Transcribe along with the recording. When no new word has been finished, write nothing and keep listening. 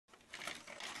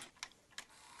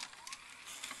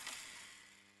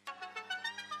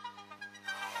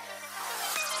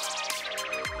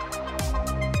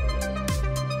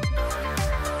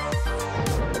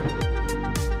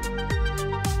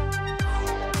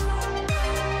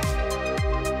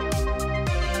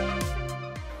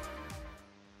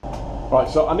Right,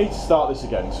 so I need to start this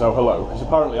again, so hello, because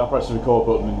apparently I pressed the record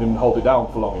button and didn't hold it down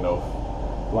for long enough,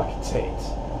 like a tit.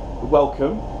 But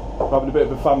welcome, we're having a bit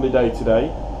of a family day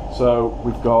today, so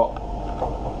we've got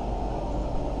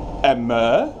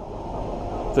Emma,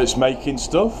 that's making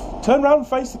stuff. Turn around and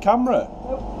face the camera.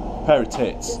 Nope. Pair of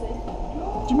tits.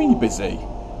 What do you mean you're busy?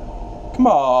 Come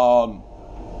on.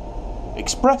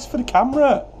 Express for the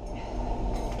camera.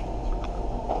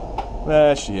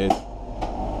 There she is.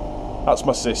 That's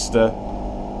my sister.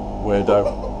 Weirdo.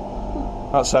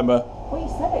 That's Emma. Well, you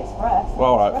said express.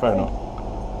 Well, alright, fair enough.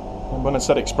 When I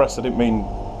said express, I didn't mean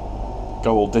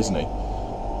go all Disney.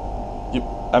 You,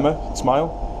 Emma,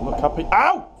 smile. Look happy.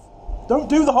 Ow! Don't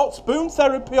do the hot spoon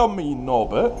therapy on me,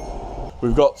 Norbert.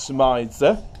 We've got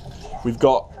Samiza. We've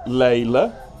got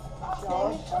Layla.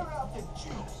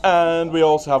 And we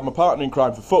also have my partner in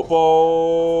crime for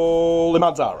football,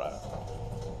 Imanzara.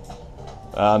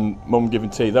 And Mum giving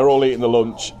tea. They're all eating the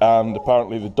lunch, and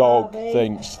apparently the dog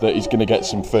thinks that he's going to get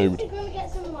some food.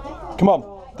 Come on,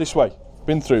 this way.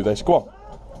 Been through this. Go on.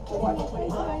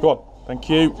 Go on. Thank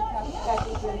you.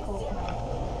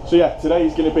 So yeah, today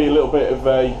is going to be a little bit of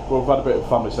a, well, we've had a bit of a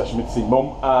family session with see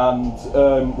Mum, and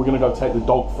we're going to go take the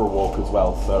dog for a walk as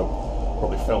well, so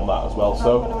probably film that as well.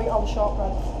 So I'm going to eat all the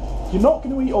shortbread. You're not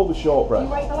going to eat all the shortbread.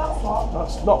 You ate the last one.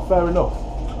 That's not fair enough.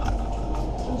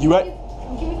 You ate...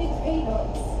 I'm giving you the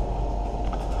peanuts.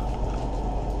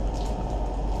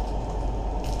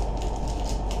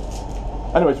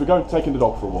 Anyways, we're going taking the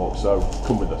dog for a walk, so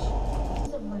come with us.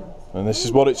 And this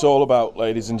is what it's all about,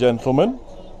 ladies and gentlemen.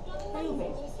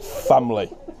 Family.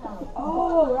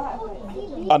 Oh, right.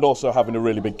 And also having a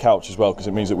really big couch as well, because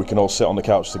it means that we can all sit on the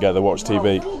couch together, watch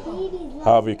TV.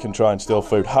 Harvey can try and steal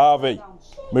food. Harvey,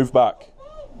 move back.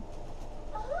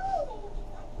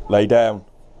 Lay down.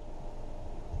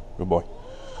 Good boy.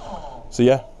 So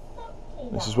yeah,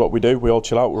 this is what we do. We all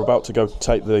chill out. We're about to go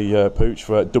take the pooch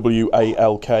for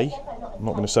W-A-L-K. I'm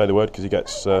not going to say the word because he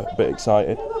gets a bit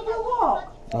excited. Can we go for a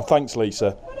walk? Oh, thanks,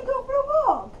 Lisa. Want to go for a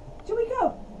walk? Shall we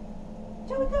go?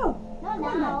 Shall we go? Not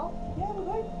now. Yeah, we're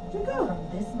going. Shall we go?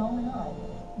 From this moment on,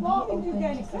 What? be You're open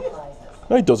getting to excited. surprises.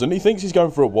 No, he doesn't. He thinks he's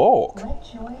going for a walk. Let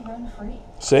joy run free.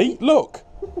 See? Look.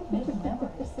 Make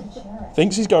memories and cherish.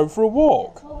 Thinks he's going for a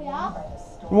walk. Oh, yeah?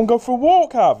 You want to go for a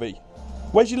walk, Harvey?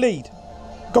 Where's your lead?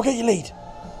 Go get your lead.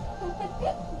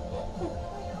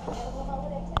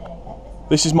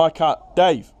 This is my cat,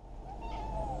 Dave.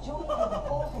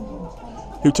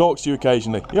 Who talks to you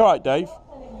occasionally. You alright, Dave?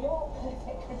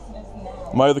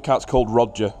 My other cat's called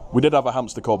Roger. We did have a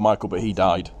hamster called Michael, but he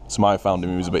died. Samaya found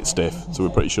him, he was a bit stiff, so we're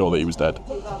pretty sure that he was dead.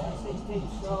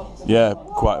 Yeah,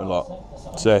 quite a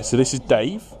lot. So this is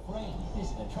Dave.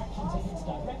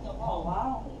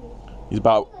 He's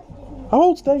about... How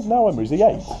old's Dave now, Emma? Is he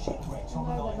 8?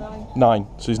 9.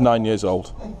 So he's 9 years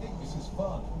old.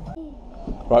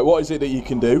 Right, what is it that you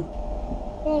can do?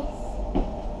 This.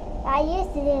 I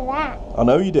used to do that. I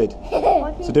know you did.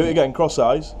 So do it again, cross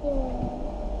eyes.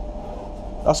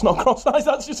 That's not cross eyes,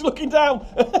 that's just looking down.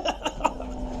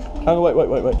 Hang on, wait.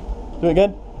 Do it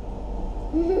again.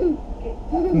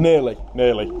 Nearly.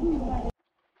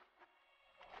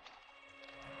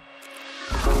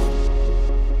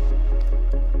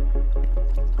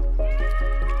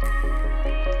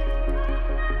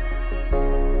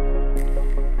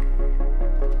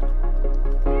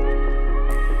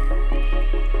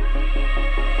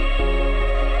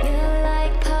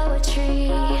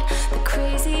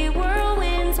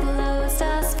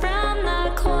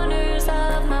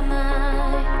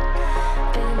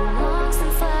 Been long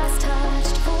since last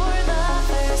touched for the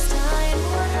first time.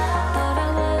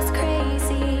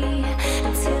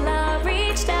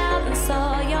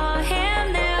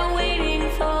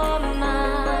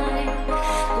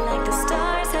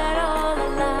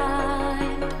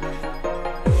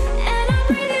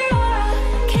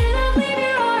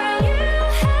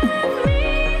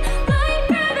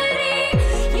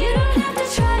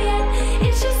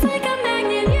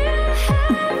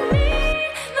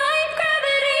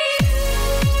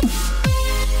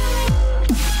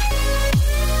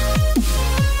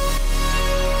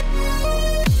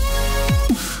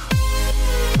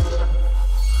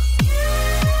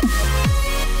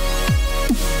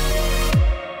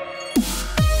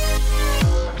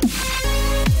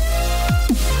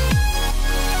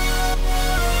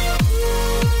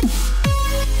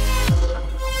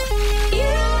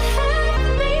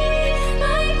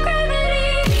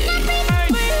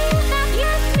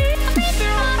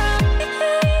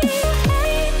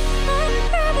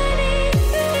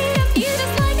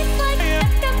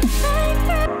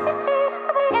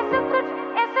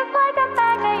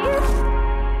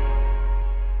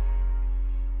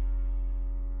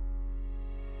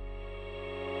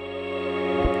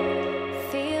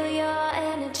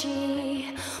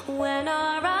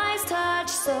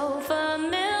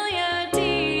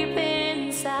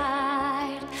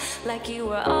 like you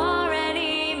were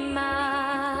already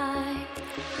mine.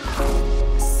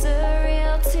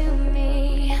 Surreal to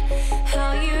me,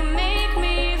 how you make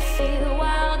me feel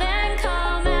wild and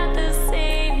calm at the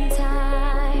same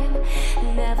time.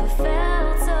 Never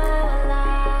felt so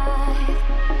alive.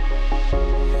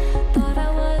 Thought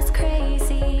I was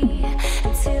crazy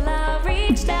until I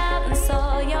reached out and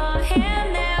saw your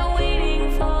hand there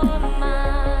waiting for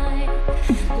mine,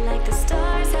 like the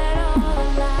stars had all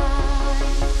aligned.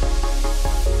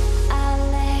 I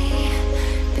lay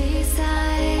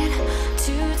beside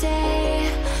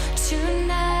today,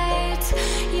 tonight,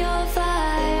 your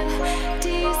vibe,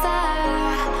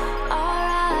 desire, our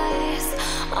eyes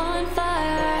on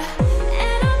fire.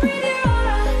 And I breathe your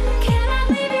aura, cannot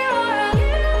leave your aura. You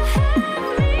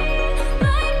have me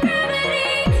like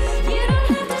gravity. You don't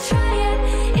have to try it,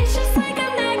 it's just like a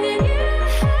magnet. You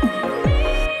have me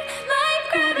like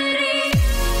gravity.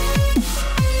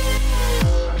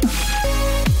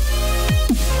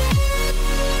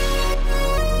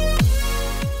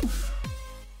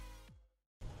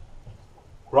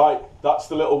 Right, that's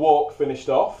the little walk finished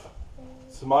off.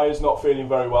 Samaya's not feeling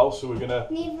very well, so we're gonna.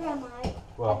 Neither am I.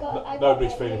 Well, I got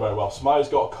nobody's it. feeling very well. Samaya's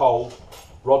got a cold.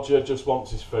 Roger just wants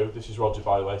his food. This is Roger,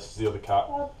 by the way. This is the other cat.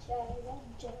 Roger.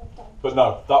 But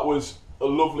no, that was a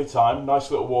lovely time.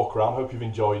 Nice little walk around. Hope you've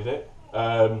enjoyed it.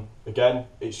 Again,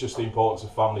 it's just the importance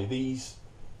of family. These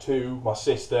two, my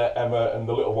sister Emma and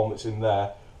the little one that's in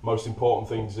there, most important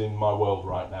things in my world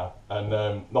right now. And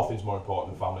nothing's more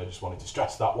important than family. I just wanted to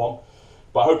stress that one.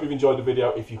 But I hope you've enjoyed the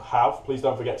video. If you have, please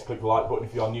don't forget to click the like button.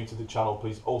 If you are new to the channel,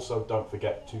 please also don't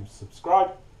forget to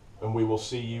subscribe. And we will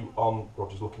see you on...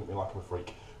 Roger's looking at me like I'm a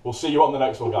freak. We'll see you on the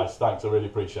next one, guys. Thanks, I really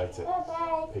appreciate it.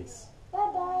 Bye-bye. Peace.